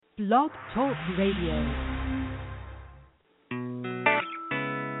Blog Talk Radio.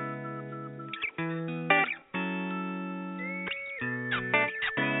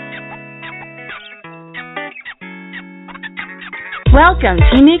 Welcome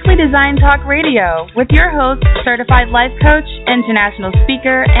to Uniquely Designed Talk Radio with your host, certified life coach, international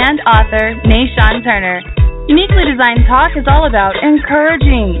speaker, and author, Nashawn Turner. Uniquely Designed Talk is all about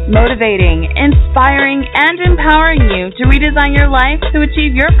encouraging, motivating, inspiring, and empowering you to redesign your life to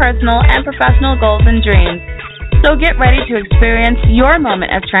achieve your personal and professional goals and dreams. So get ready to experience your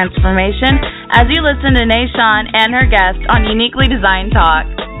moment of transformation as you listen to Nashawn and her guest on Uniquely Designed Talk.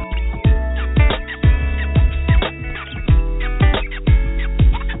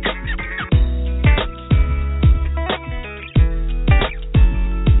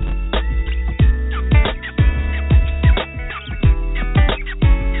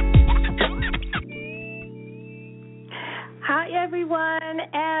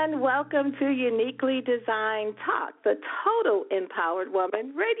 Welcome to Uniquely Designed Talk, the Total Empowered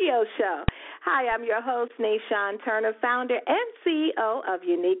Woman radio show. Hi, I'm your host, Nashawn Turner, founder and CEO of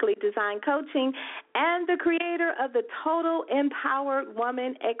Uniquely Designed Coaching and the creator of the Total Empowered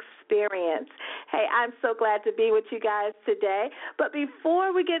Woman Experience. Hey, I'm so glad to be with you guys today. But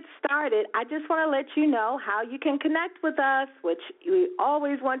before we get started, I just want to let you know how you can connect with us, which we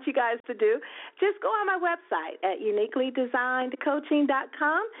always want you guys to do. Just go on my website at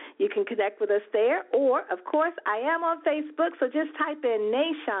uniquelydesignedcoaching.com. You can connect with us there, or, of course, I am on Facebook, so just type in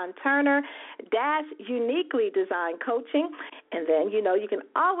Nashawn Turner Uniquely Designed Coaching, and then, you can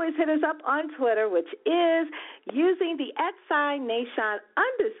always hit us up on Twitter, which is using the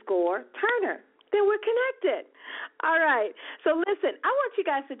 @Nashawn_Turner. Then we're connected. All right. So listen, I want you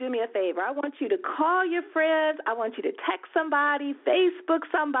guys to do me a favor. I want you to call your friends. I want you to text somebody, Facebook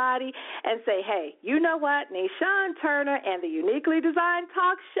somebody, and say, hey, you know what? Nashawn Turner and the Uniquely Designed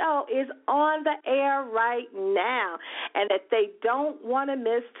Talk Show is on the air right now, and that they don't want to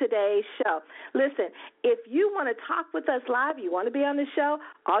miss today's show. Listen, if you want to talk with us live, you want to be on the show,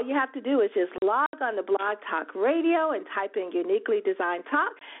 all you have to do is just log on to Blog Talk Radio and type in Uniquely Designed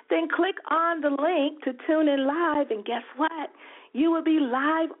Talk, then click on the link to tune in live, and guess what? You will be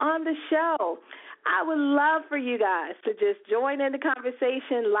live on the show. I would love for you guys to just join in the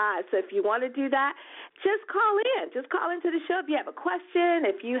conversation live. So if you want to do that, just call in. Just call into the show if you have a question,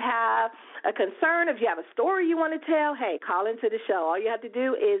 if you have a concern, if you have a story you want to tell, hey, call into the show. All you have to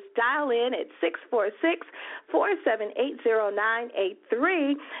do is dial in at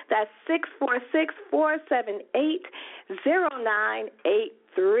 646-478-0983. That's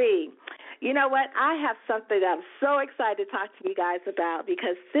 646-478-0983. You know what? I have something that I'm so excited to talk to you guys about,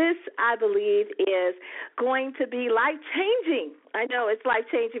 because this, I believe, is going to be life-changing. I know it's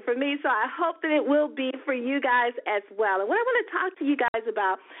life-changing for me, so I hope that it will be for you guys as well. And what I want to talk to you guys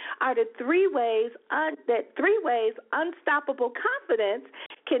about are the three ways unstoppable confidence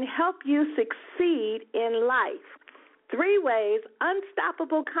can help you succeed in life. 3 ways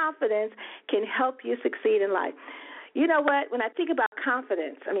unstoppable confidence can help you succeed in life. You know what? When I think about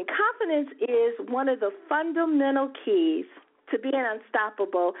confidence, confidence is one of the fundamental keys to being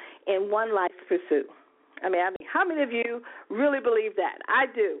unstoppable in one life's pursuit. How many of you really believe that? I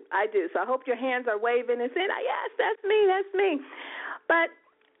do. So I hope your hands are waving and saying, oh, yes, that's me. But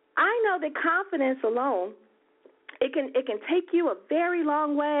I know that confidence alone, it can take you a very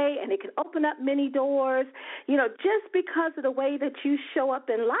long way, and it can open up many doors, just because of the way that you show up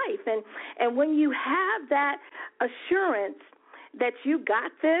in life. And when you have that assurance that you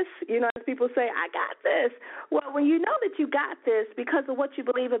got this, as people say, I got this. Well, when you know that you got this because of what you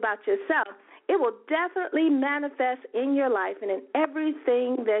believe about yourself, it will definitely manifest in your life and in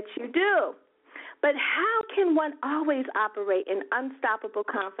everything that you do. But how can one always operate in unstoppable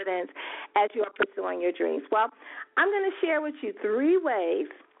confidence as you are pursuing your dreams? Well, I'm going to share with you 3 ways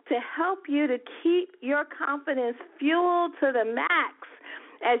to help you to keep your confidence fueled to the max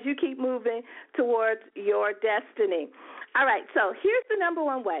as you keep moving towards your destiny. All right, so here's the number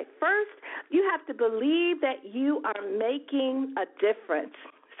 1 way. First, you have to believe that you are making a difference.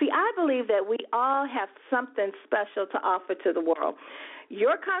 See, I believe that we all have something special to offer to the world.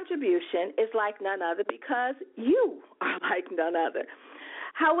 Your contribution is like none other because you are like none other.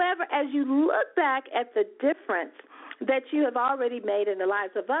 However, as you look back at the difference that you have already made in the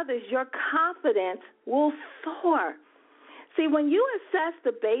lives of others, your confidence will soar. See, when you assess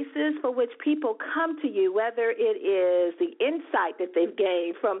the basis for which people come to you, whether it is the insight that they've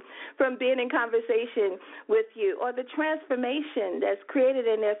gained from being in conversation with you, or the transformation that's created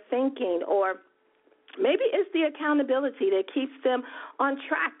in their thinking, or Maybe it's the accountability that keeps them on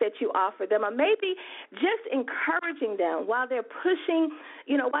track that you offer them, or maybe just encouraging them while they're pushing,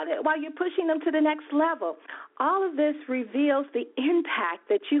 while you're pushing them to the next level. All of this reveals the impact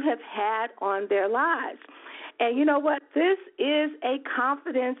that you have had on their lives. And you know what? This is a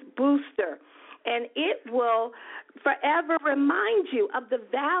confidence booster, and it will forever remind you of the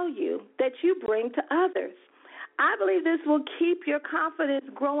value that you bring to others. I believe this will keep your confidence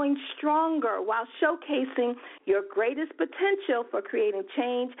growing stronger while showcasing your greatest potential for creating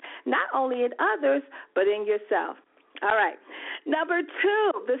change, not only in others, but in yourself. All right. Number 2,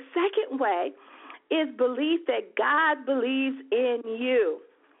 the second way is belief that God believes in you.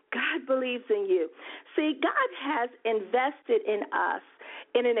 God believes in you. See, God has invested in us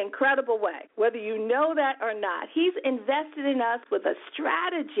in an incredible way, whether you know that or not. He's invested in us with a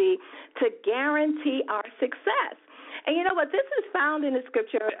strategy to guarantee our success. And you know what? This is found in the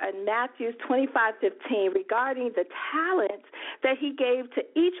scripture in Matthew 25:15 regarding the talents that he gave to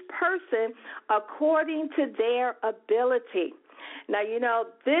each person according to their ability. Now,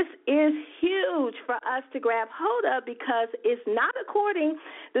 this is huge for us to grab hold of because it's not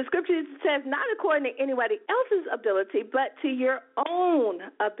the scripture says, not according to anybody else's ability, but to your own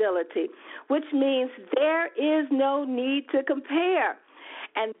ability, which means there is no need to compare.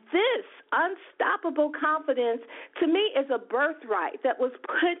 And this unstoppable confidence, to me, is a birthright that was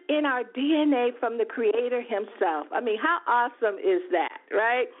put in our DNA from the Creator himself. I mean, how awesome is that,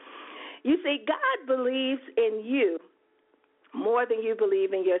 right? You see, God believes in you more than you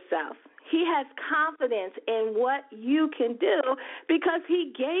believe in yourself. He has confidence in what you can do because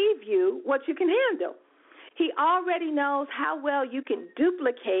he gave you what you can handle. He already knows how well you can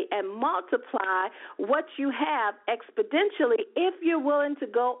duplicate and multiply what you have exponentially if you're willing to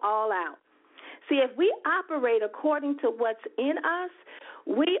go all out. See, if we operate according to what's in us,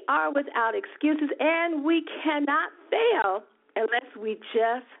 we are without excuses, and we cannot fail unless we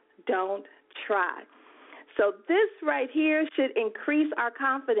just don't try. So this right here should increase our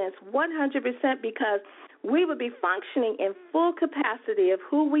confidence 100% because we would be functioning in full capacity of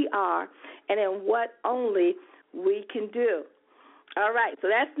who we are and in what only we can do. All right, so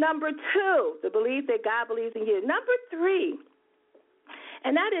that's number 2, the belief that God believes in you. Number 3,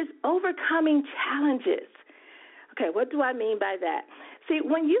 and that is overcoming challenges. Okay, what do I mean by that? See,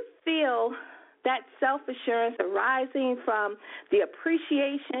 when you feel that self-assurance arising from the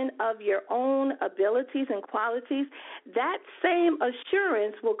appreciation of your own abilities and qualities, that same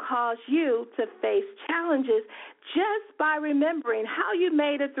assurance will cause you to face challenges just by remembering how you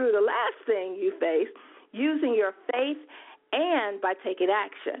made it through the last thing you faced, using your faith and by taking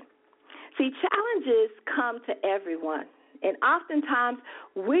action. See, challenges come to everyone, and oftentimes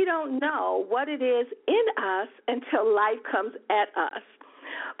we don't know what it is in us until life comes at us.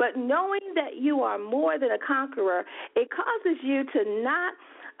 But knowing that you are more than a conqueror, it causes you to not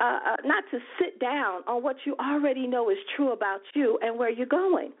to sit down on what you already know is true about you and where you're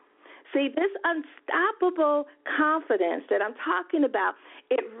going. See, this unstoppable confidence that I'm talking about,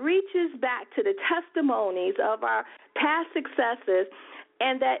 it reaches back to the testimonies of our past successes,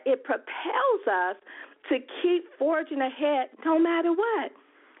 and that it propels us to keep forging ahead no matter what,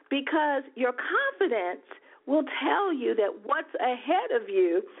 because your confidence will tell you that what's ahead of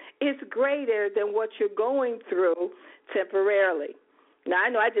you is greater than what you're going through temporarily. Now, I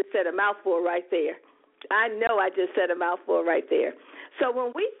know I just said a mouthful right there. So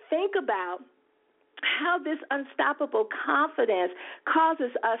when we think about how this unstoppable confidence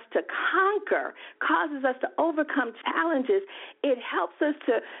causes us to conquer, causes us to overcome challenges, it helps us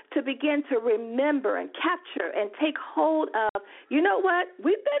to begin to remember and capture and take hold of, you know what,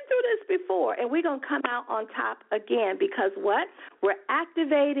 we've been through this before, and we're going to come out on top again because what? We're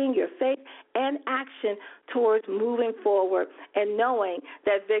activating your faith and action towards moving forward and knowing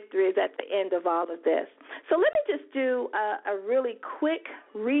that victory is at the end of all of this. So let me just do a really quick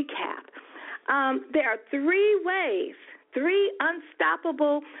recap. There are 3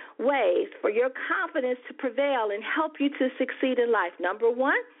 unstoppable ways for your confidence to prevail and help you to succeed in life. Number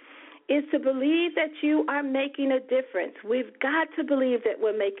 1 is to believe that you are making a difference. We've got to believe that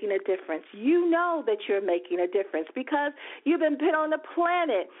we're making a difference. You know that you're making a difference because you've been put on the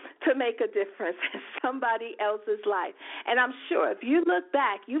planet to make a difference in somebody else's life. And I'm sure if you look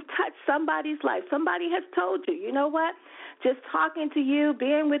back, you've touched somebody's life. Somebody has told you, you know what? Just talking to you,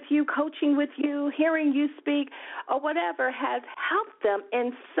 being with you, coaching with you, hearing you speak, or whatever has helped them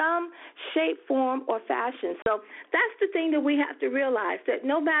in some shape, form, or fashion. So that's the thing that we have to realize, that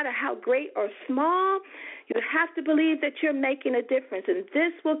no matter how great or small, you have to believe that you're making a difference, and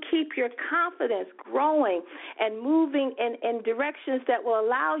this will keep your confidence growing and moving in directions that will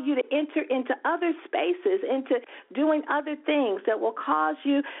allow you to enter into other spaces, into doing other things that will cause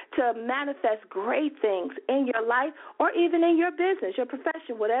you to manifest great things in your life or even in your business, your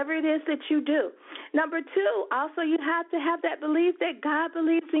profession, whatever it is that you do. Number two, also you have to have that belief that God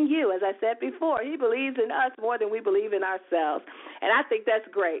believes in you. As I said before, He believes in us more than we believe in ourselves. And I think that's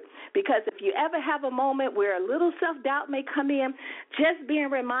great, because if you ever have a moment where a little self-doubt may come in, just being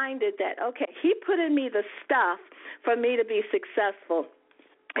reminded that, okay, He put in me the stuff for me to be successful.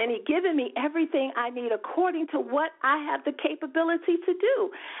 And He's given me everything I need according to what I have the capability to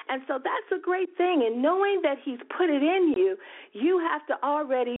do. And so that's a great thing. And knowing that He's put it in you, you have to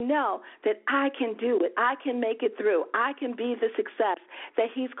already know that I can do it. I can make it through. I can be the success that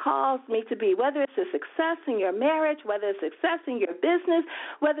He's called me to be, whether it's a success in your marriage, whether it's success in your business,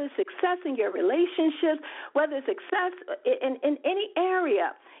 whether it's success in your relationships, whether it's success in any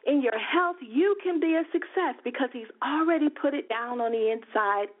area. In your health, you can be a success because He's already put it down on the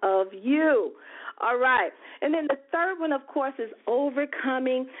inside of you. All right. And then the third one, of course, is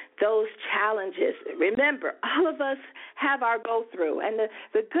overcoming those challenges. Remember, all of us have our go-through. And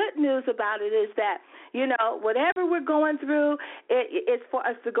the good news about it is that, whatever we're going through, it's for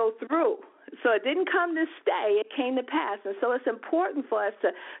us to go through. So it didn't come to stay, it came to pass. And so it's important for us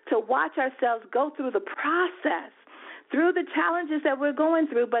to watch ourselves go through the process, through the challenges that we're going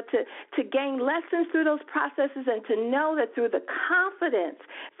through, but to gain lessons through those processes and to know that through the confidence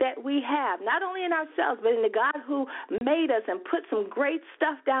that we have, not only in ourselves, but in the God who made us and put some great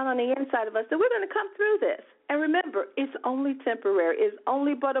stuff down on the inside of us, that we're going to come through this. And remember, it's only temporary. It's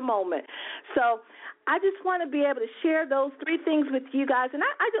only but a moment. So I just want to be able to share those three things with you guys. And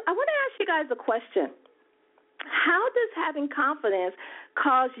I want to ask you guys a question. How does having confidence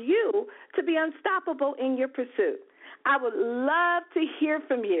cause you to be unstoppable in your pursuit? I would love to hear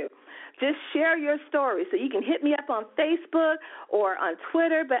from you. Just share your story. So you can hit me up on Facebook or on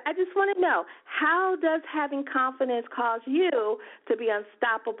Twitter, but I just want to know, how does having confidence cause you to be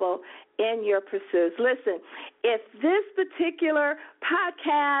unstoppable in your pursuits? Listen, if this particular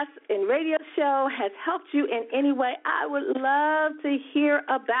podcast and radio show has helped you in any way, I would love to hear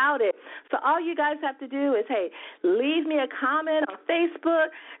about it. So all you guys have to do is, leave me a comment on Facebook,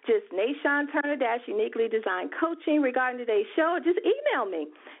 just Nashon Turner - Uniquely Designed Coaching regarding today's show, or just email me,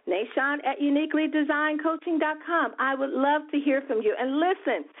 Nashon@uniquelydesignedcoaching.com. I would love to hear from you. And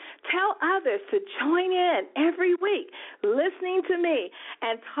listen, tell others to join in every week, listening to me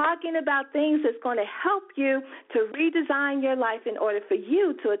and talking about things that's going to help you to redesign your life in order for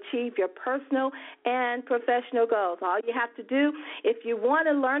you to achieve your personal and professional goals. All you have to do, if you want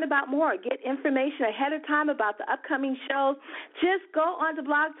to learn about more, get information ahead of time about the upcoming shows, just go on to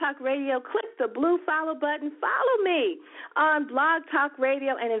Blog Talk Radio, click the blue follow button, follow me on Blog Talk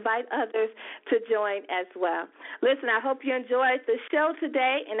Radio, and invite others to join as well. Listen, I hope you enjoyed the show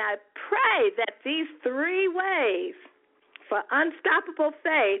today, and I pray that these three ways for unstoppable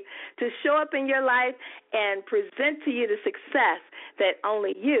faith to show up in your life and present to you the success that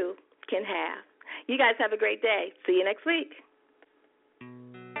only you can have. You guys have a great day. See you next week.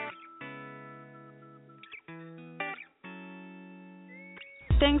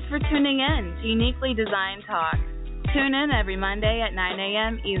 Thanks for tuning in to Uniquely Designed Talk. Tune in every Monday at 9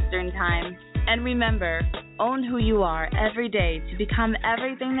 a.m. Eastern Time. And remember, own who you are every day to become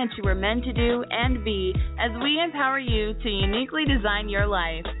everything that you were meant to do and be as we empower you to uniquely design your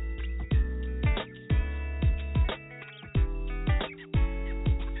life.